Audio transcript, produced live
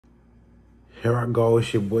Here I go,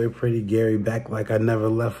 it's your boy Pretty Gary back like I never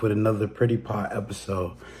left with another Pretty Pot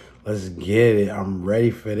episode. Let's get it. I'm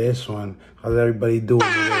ready for this one. How's everybody doing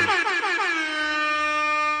today?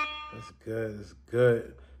 That's good, it's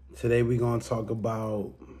good. Today we gonna talk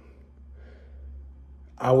about,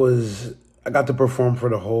 I got to perform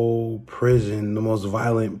for the whole prison, the most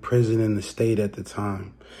violent prison in the state at the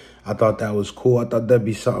time. I thought that was cool. I thought that'd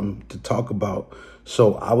be something to talk about.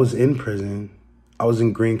 So I was in prison. I was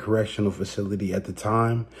in Green Correctional Facility at the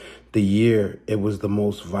time. The year, it was the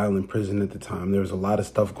most violent prison at the time. There was a lot of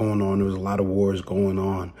stuff going on. There was a lot of wars going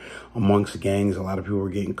on amongst gangs. A lot of people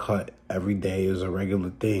were getting cut every day. It was a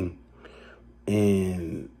regular thing.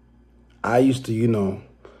 And I used to,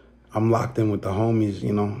 I'm locked in with the homies,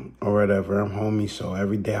 or whatever. I'm homies. So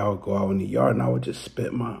every day I would go out in the yard and I would just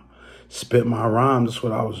spit my rhymes. That's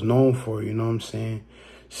what I was known for, you know what I'm saying?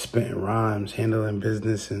 Spitting rhymes, handling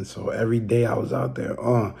business. And so every day I was out there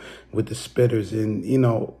with the spitters. And,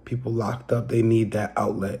 people locked up, they need that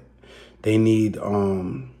outlet. They need,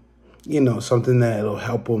 something that'll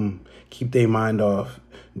help them keep their mind off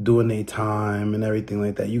doing their time and everything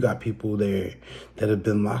like that. You got people there that have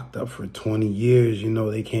been locked up for 20 years.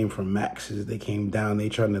 They came from maxes. They came down. They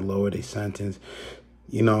trying to lower their sentence.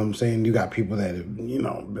 You know what I'm saying? You got people that have,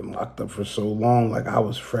 been locked up for so long. Like I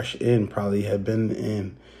was fresh in, probably had been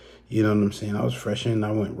in, you know what I'm saying? I was fresh in.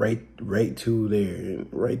 I went right to there,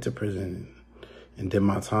 right to prison and did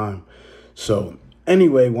my time. So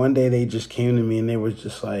anyway, one day they just came to me and they was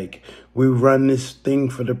just like, we run this thing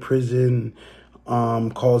for the prison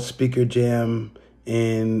called Speaker Jam.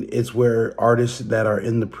 And it's where artists that are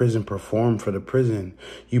in the prison perform for the prison.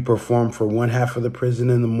 You perform for one half of the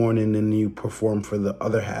prison in the morning, and you perform for the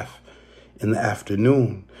other half in the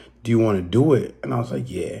afternoon. Do you want to do it? And I was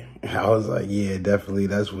like, yeah. I was like, yeah, definitely.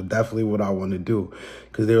 That's definitely what I want to do.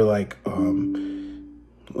 Because they were like,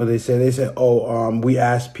 what they said? They said, we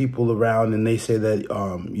asked people around, and they say that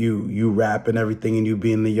you rap and everything, and you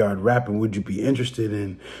be in the yard rapping. Would you be interested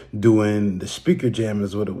in doing the Speaker Jam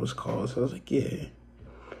is what it was called? So I was like, yeah.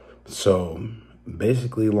 So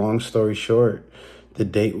basically, long story short, the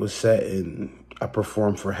date was set, and I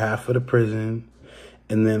performed for half of the prison,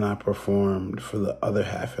 and then I performed for the other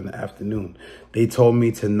half in the afternoon. They told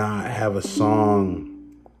me to not have a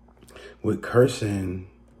song with cursing.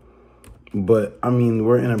 But, I mean,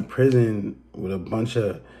 we're in a prison with a bunch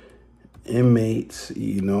of inmates,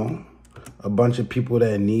 a bunch of people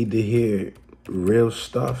that need to hear real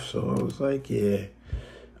stuff. So I was like, yeah,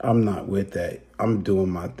 I'm not with that. I'm doing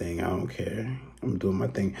my thing. I don't care. I'm doing my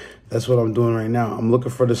thing. That's what I'm doing right now. I'm looking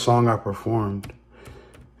for the song I performed.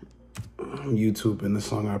 I'm YouTubing the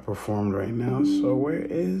song I performed right now. So where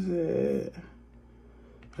is it?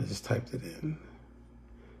 I just typed it in.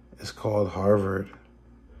 It's called Harvard.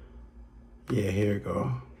 Yeah, here it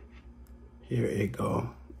go. Here it go.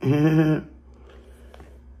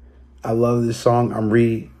 I love this song. I'm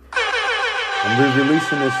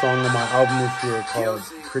re-releasing this song on my album this year called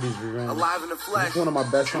Pretty's Revenge. It's one of my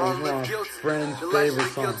best songs. It's one of my friend's favorite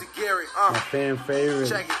songs. My fan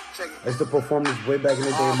favorite. I used to perform this way back in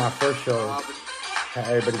the day in my first show. Had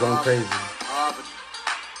everybody going crazy.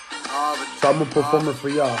 So I'm a performer for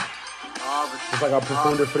y'all. Just like I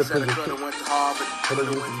performed it for the prison. Could've went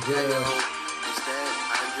to jail.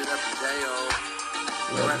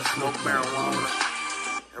 Smoke marijuana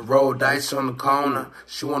and roll dice on the corner.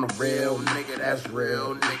 She want a real nigga, that's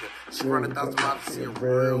real nigga. She run 1,000 miles to see a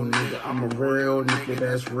real nigga. I'm a real nigga,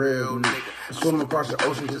 that's real nigga. I swim across the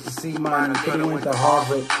ocean just to see mine. Could've went to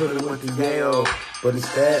Harvard, could've went to Yale, but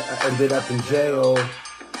instead I ended up in jail.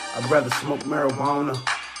 I'd rather smoke marijuana,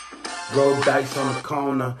 roll dice on the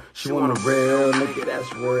corner. She want a real nigga,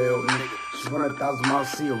 that's real nigga. She run 1,000 miles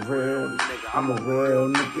to see a real nigga. I'm a real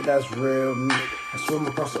nigga, that's real nigga. I swim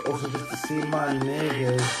across the ocean just to see my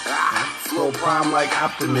niggas. Flow prime like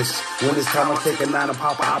Optimus. When it's time I take a 9 and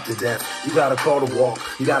pop a hop to death. You gotta crawl to walk,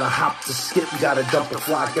 you gotta hop to skip, you gotta jump to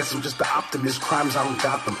fly. I guess I'm just the optimist. Crimes I don't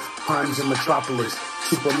got them. Crimes in Metropolis.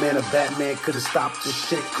 Superman or Batman could've stopped this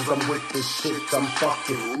shit. Cause I'm with this shit, I'm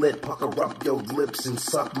fucking lit. Pucker up your lips and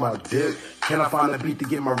suck my dick. Can I find a beat to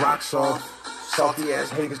get my rocks off? Salty ass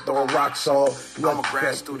haters throwing rock salt. You I'm a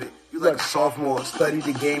grad student, you like a sophomore. Studied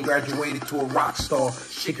the game, graduated to a rock star.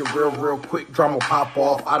 Shake it real quick, drama pop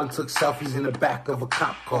off. I done took selfies in the back of a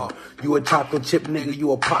cop car. You a chocolate chip nigga,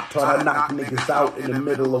 you a pop tart. I knock niggas out in the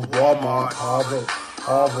middle of Walmart.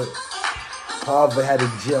 Harvard had a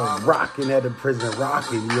jail rocking, had a prison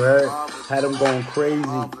rocking, you heard? Had them going crazy.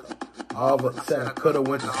 Harvard said I could've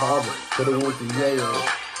went to Harvard, could've went to Yale,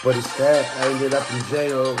 but instead I ended up in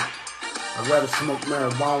jail. I'd rather smoke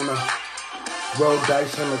marijuana, Roll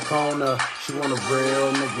dice in the corner. She want a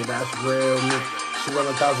real nigga, that's real nigga. She run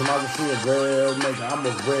 1,000 miles to see a real nigga. I'm a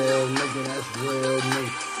real nigga, that's real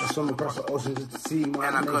nigga. I swim across the ocean just to see my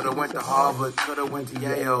And I could've went to Harvard, could've went to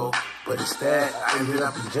Yale, but instead I ended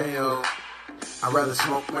up in jail. I'd rather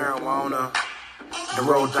smoke marijuana than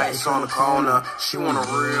roll dice on the corner. She want a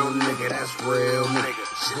real nigga, that's real nigga.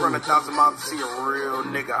 She run 1,000 miles to see a real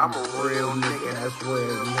nigga. I'm a real nigga, that's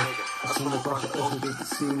real nigga. I swim across the ocean just to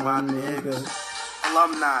see my nigga.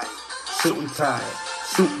 Alumni, suit and tie,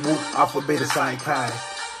 suit whoop, alpha beta psi chi.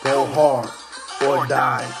 Go hard or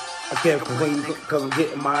die. I can't complain because I'm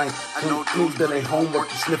getting mine. Don't lose that ain't homework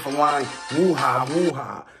to sniff a line. Woo-ha,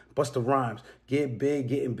 woo-ha. Bust the rhymes. Get big,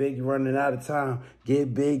 getting big, you're running out of time.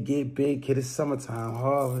 Get big, kid, it's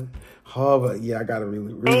summertime. Harvard. Yeah, I gotta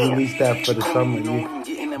re-release that for the summer.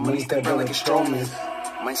 Yeah. Release that bill like a Strowman.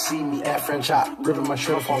 might see me at French Hop, ripping my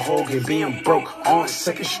shirt off on Hogan. Being broke on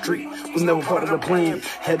 2nd Street was never part of the plan.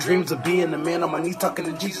 Had dreams of being the man on my knees, talking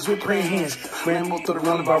to Jesus with praying hands. Ran through the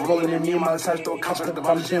roundabout, rolling in me and my side, throw a couch at the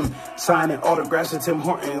bottom gym. Signing autographs to Tim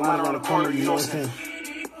Horton, running around the corner, you know it's him.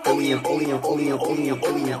 Olean.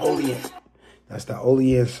 That's the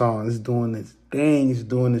Olean song. It's doing its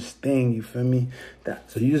thing, you feel me?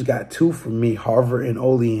 So you just got 2 from me, Harvard and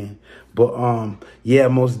Olean. But yeah,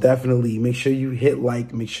 most definitely make sure you hit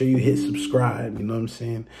like, make sure you hit subscribe, you know what I'm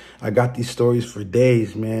saying? I got these stories for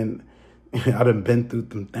days, man. I done been through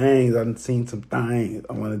some things, I done seen some things.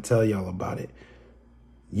 I want to tell y'all about it.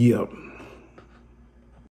 Yeah.